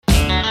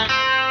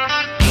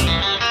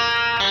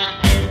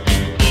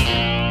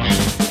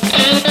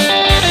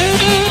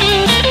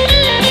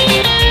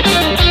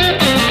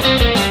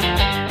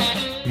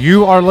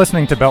You are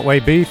listening to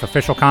Beltway Beef,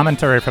 official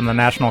commentary from the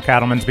National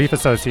Cattlemen's Beef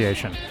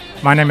Association.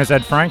 My name is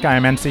Ed Frank. I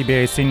am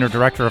NCBA's Senior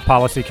Director of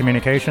Policy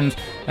Communications,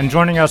 and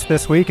joining us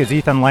this week is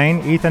Ethan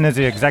Lane. Ethan is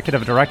the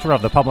Executive Director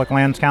of the Public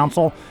Lands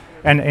Council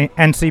and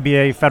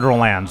NCBA Federal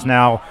Lands.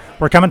 Now,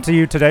 we're coming to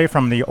you today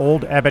from the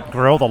Old Ebbitt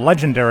Grill, the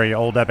legendary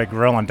Old Ebbitt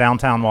Grill in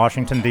downtown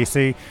Washington,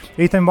 D.C.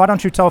 Ethan, why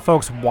don't you tell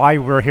folks why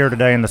we're here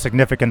today and the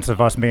significance of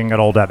us being at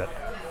Old Ebbitt?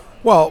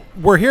 Well,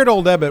 we're here at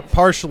Old Ebbitt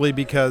partially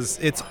because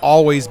it's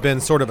always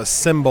been sort of a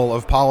symbol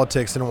of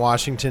politics in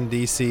Washington,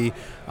 D.C.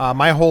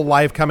 My whole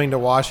life coming to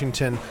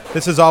Washington,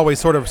 this has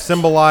always sort of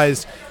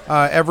symbolized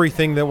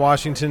everything that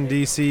Washington,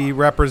 D.C.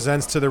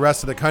 represents to the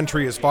rest of the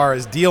country as far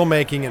as deal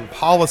making and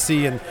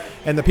policy and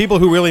the people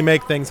who really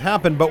make things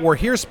happen. But we're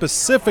here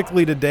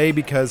specifically today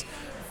because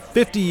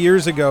 50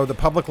 years ago, the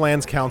Public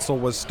Lands Council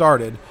was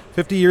started,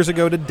 50 years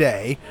ago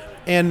today,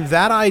 and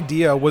that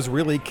idea was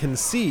really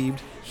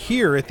conceived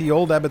here at the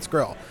Old Ebbitt's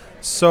Grill.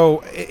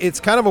 So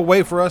it's kind of a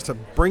way for us to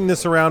bring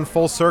this around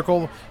full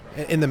circle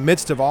in the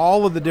midst of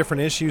all of the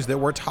different issues that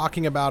we're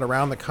talking about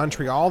around the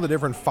country, all the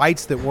different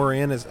fights that we're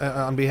in as,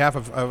 on behalf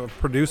of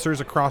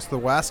producers across the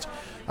West.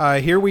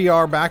 Here we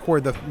are back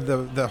where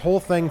the whole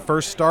thing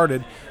first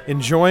started,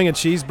 enjoying a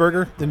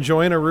cheeseburger,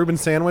 enjoying a Reuben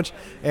sandwich,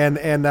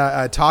 and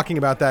talking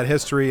about that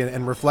history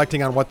and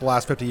reflecting on what the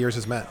last 50 years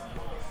has meant.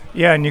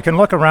 Yeah, and you can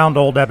look around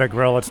Old Ebbitt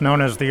Grill. It's known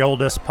as the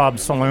oldest pub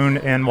saloon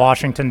in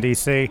Washington,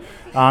 D.C.,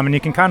 and you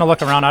can kind of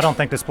look around. I don't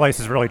think this place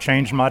has really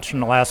changed much in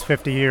the last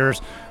 50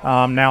 years.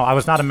 Now, I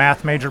was not a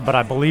math major, but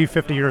I believe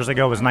 50 years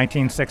ago was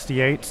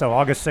 1968, so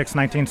August 6,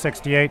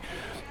 1968.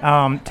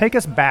 Take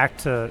us back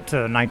to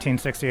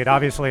 1968.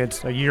 Obviously,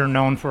 it's a year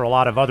known for a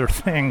lot of other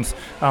things,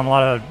 a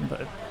lot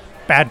of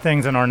bad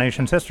things in our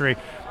nation's history,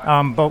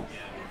 but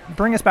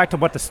bring us back to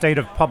what the state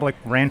of public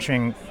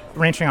ranching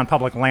on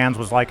public lands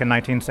was like in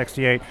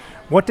 1968.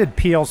 What did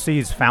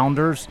PLC's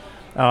founders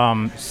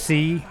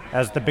see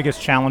as the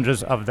biggest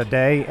challenges of the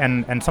day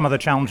and some of the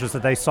challenges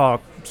that they saw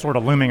sort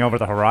of looming over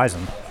the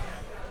horizon?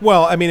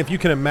 Well, I mean, if you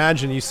can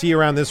imagine, you see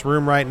around this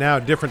room right now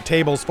different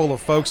tables full of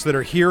folks that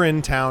are here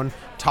in town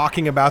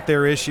talking about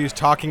their issues,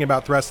 talking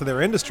about the rest of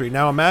their industry.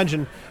 Now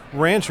imagine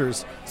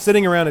ranchers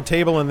sitting around a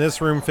table in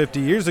this room 50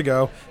 years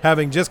ago,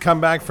 having just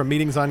come back from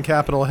meetings on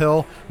Capitol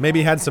Hill,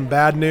 maybe had some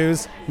bad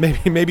news,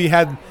 maybe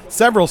had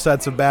several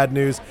sets of bad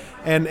news,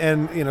 and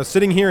you know,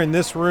 sitting here in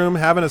this room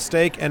having a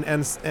steak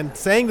and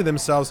saying to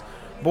themselves,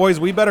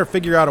 boys, we better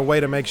figure out a way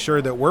to make sure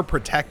that we're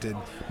protected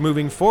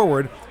moving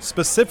forward,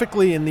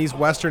 specifically in these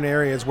western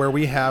areas where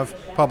we have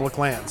public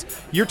lands.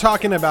 You're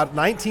talking about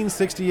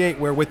 1968,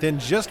 where within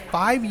just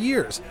 5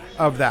 years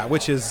of that,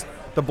 which is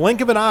the blink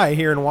of an eye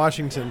here in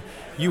Washington,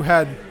 you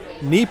had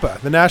NEPA,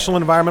 the National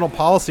Environmental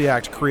Policy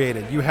Act,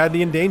 created. You had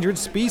the Endangered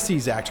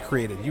Species Act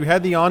created. You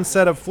had the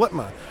onset of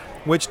FLTMA,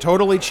 which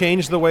totally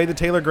changed the way the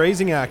Taylor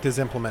Grazing Act is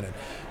implemented.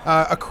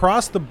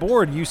 Across the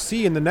board, you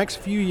see in the next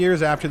few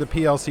years after the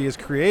PLC is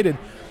created,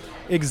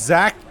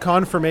 exact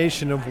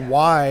confirmation of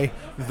why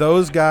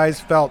those guys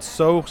felt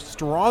so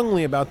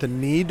strongly about the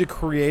need to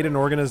create an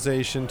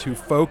organization to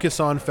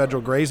focus on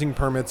federal grazing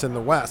permits in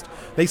the West.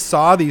 They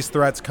saw these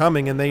threats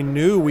coming, and they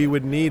knew we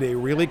would need a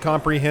really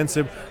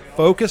comprehensive,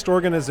 focused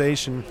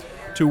organization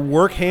to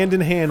work hand in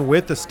hand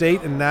with the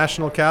state and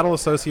national cattle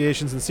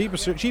associations and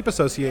sheep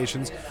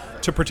associations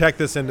to protect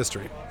this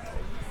industry.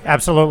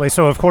 Absolutely.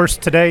 So, of course,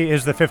 today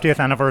is the 50th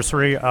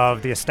anniversary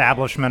of the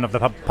establishment of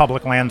the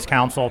Public Lands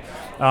Council,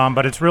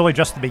 but it's really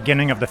just the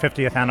beginning of the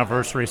 50th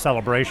anniversary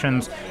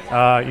celebrations.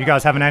 You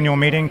guys have an annual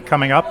meeting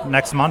coming up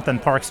next month in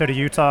Park City,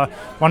 Utah.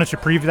 Why don't you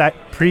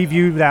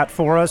preview that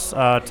for us,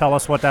 tell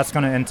us what that's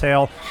going to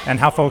entail, and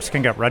how folks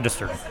can get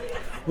registered.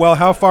 Well,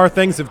 how far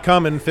things have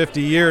come in 50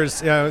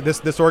 years.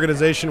 This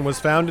organization was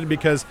founded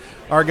because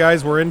our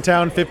guys were in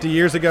town 50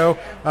 years ago.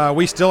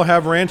 We still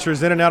have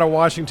ranchers in and out of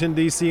Washington,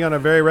 D.C. on a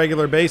very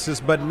regular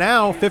basis. But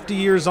now, 50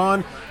 years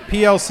on,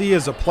 PLC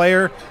is a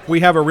player.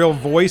 We have a real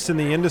voice in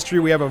the industry.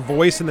 We have a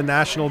voice in the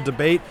national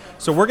debate.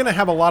 So we're going to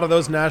have a lot of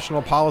those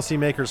national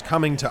policymakers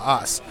coming to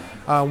us.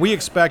 We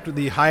expect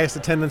the highest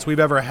attendance we've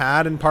ever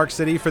had in Park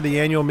City for the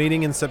annual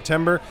meeting in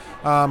September.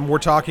 We're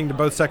talking to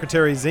both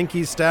Secretary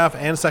Zinke's staff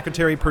and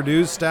Secretary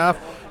Perdue's staff.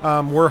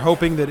 We're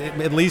hoping that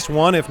at least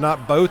one, if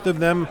not both of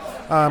them,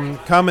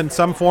 come in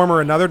some form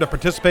or another to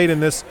participate in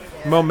this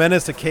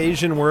momentous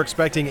occasion. We're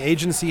expecting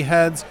agency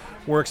heads.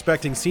 We're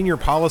expecting senior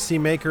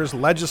policymakers,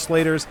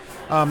 legislators,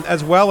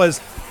 as well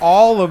as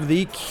all of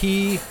the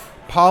key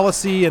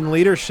policy and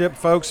leadership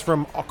folks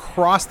from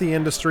across the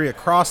industry,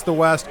 across the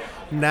West,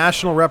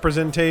 national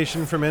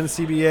representation from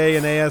NCBA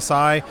and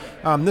ASI.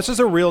 This is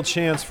a real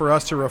chance for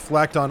us to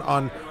reflect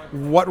on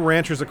what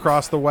ranchers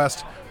across the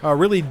West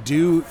really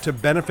do to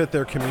benefit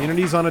their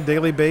communities on a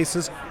daily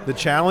basis, the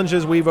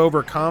challenges we've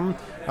overcome,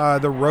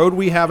 the road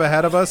we have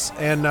ahead of us,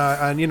 and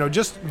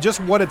just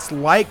what it's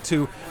like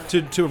to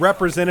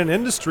represent an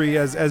industry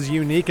as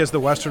unique as the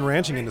Western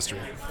ranching industry.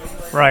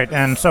 Right,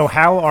 and so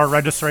how are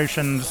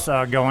registrations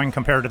going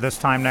compared to this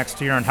time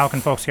next year, and how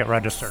can folks get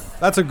registered?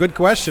 That's a good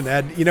question,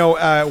 Ed.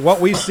 What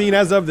we've seen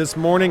as of this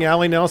morning,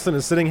 Allie Nelson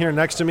is sitting here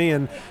next to me,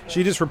 and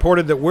she just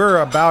reported that we're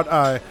about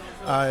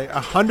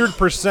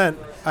 100%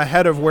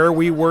 ahead of where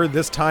we were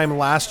this time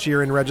last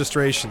year in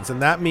registrations,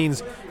 and that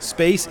means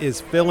space is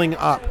filling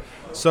up.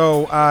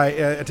 So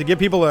to give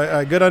people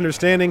a good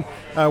understanding,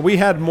 we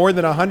had more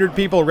than 100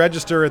 people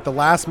register at the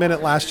last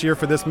minute last year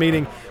for this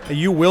meeting.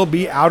 You will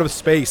be out of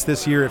space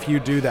this year if you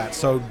do that.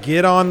 So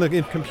get on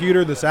the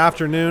computer this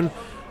afternoon,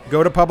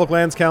 go to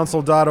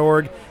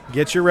publiclandscouncil.org,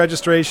 get your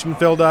registration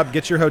filled up,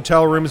 get your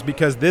hotel rooms,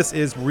 because this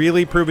is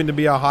really proving to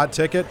be a hot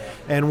ticket.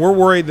 And we're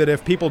worried that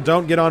if people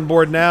don't get on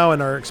board now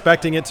and are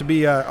expecting it to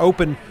be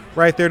open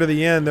right there to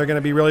the end, they're going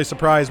to be really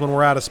surprised when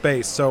we're out of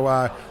space.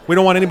 So we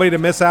don't want anybody to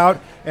miss out,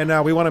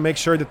 and we want to make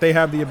sure that they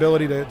have the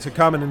ability to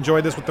come and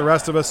enjoy this with the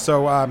rest of us.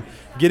 So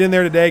get in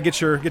there today,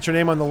 get your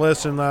name on the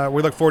list, and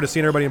we look forward to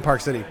seeing everybody in Park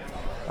City.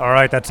 All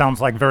right, that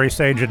sounds like very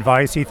sage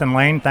advice. Ethan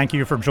Lane, thank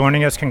you for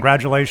joining us.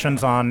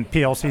 Congratulations on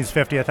PLC's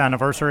 50th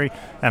anniversary,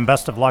 and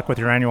best of luck with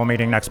your annual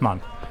meeting next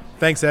month.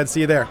 Thanks, Ed.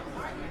 See you there.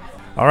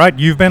 All right,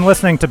 you've been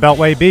listening to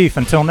Beltway Beef.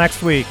 Until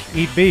next week,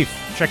 eat beef.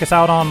 Check us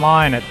out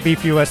online at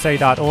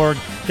beefusa.org.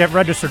 Get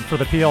registered for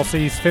the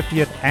PLC's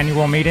 50th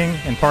annual meeting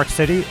in Park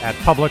City at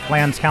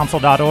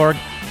publiclandscouncil.org.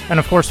 And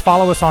of course,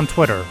 follow us on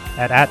Twitter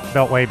at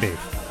Beltway Beef.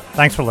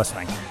 Thanks for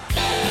listening.